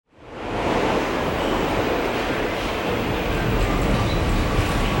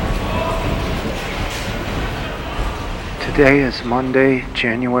Today is Monday,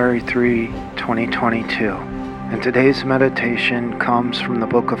 January 3, 2022, and today's meditation comes from the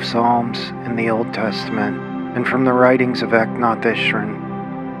book of Psalms in the Old Testament and from the writings of Eknath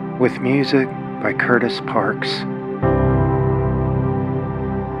Eashron, with music by Curtis Parks.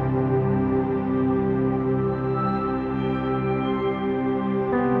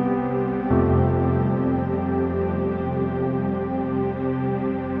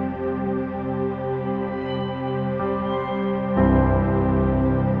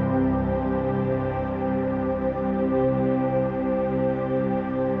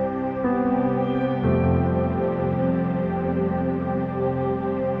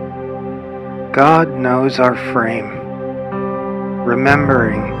 God knows our frame,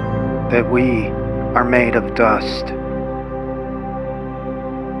 remembering that we are made of dust.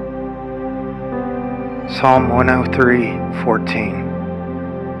 Psalm 103:14.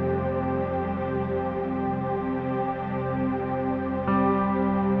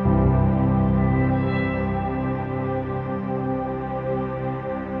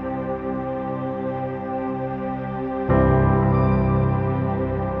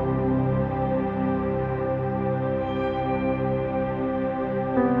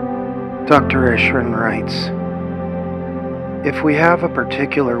 Dr. Eashron writes, "If we have a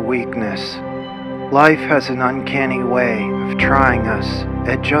particular weakness, life has an uncanny way of trying us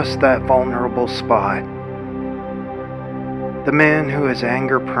at just that vulnerable spot. The man who is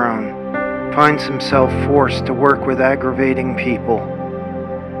anger-prone finds himself forced to work with aggravating people.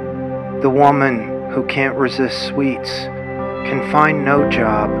 The woman who can't resist sweets can find no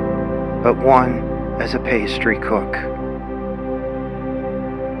job but one as a pastry cook.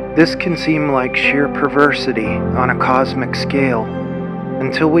 This can seem like sheer perversity on a cosmic scale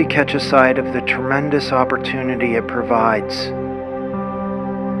until we catch a sight of the tremendous opportunity it provides.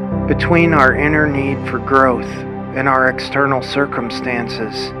 Between our inner need for growth and our external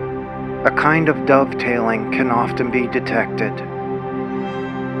circumstances, a kind of dovetailing can often be detected.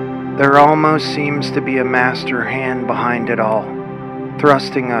 There almost seems to be a master hand behind it all,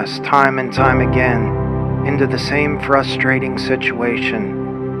 thrusting us time and time again into the same frustrating situation,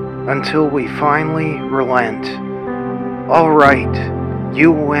 until we finally relent. All right,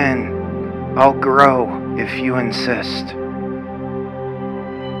 you win. I'll grow if you insist."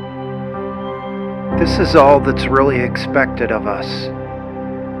 This is all that's really expected of us.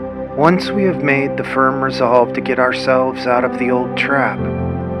 Once we have made the firm resolve to get ourselves out of the old trap,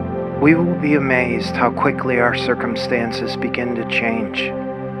 we will be amazed how quickly our circumstances begin to change,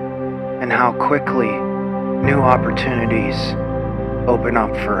 and how quickly new opportunities open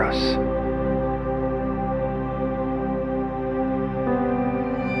up for us.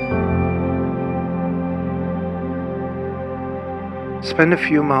 Spend a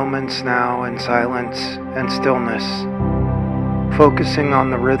few moments now in silence and stillness, focusing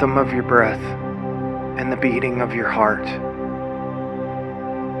on the rhythm of your breath and the beating of your heart.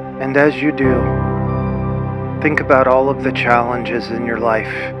 And as you do, think about all of the challenges in your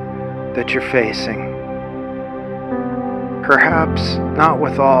life that you're facing. Perhaps not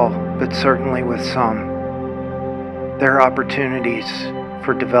with all, but certainly with some. There are opportunities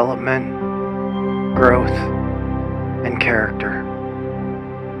for development, growth, and character.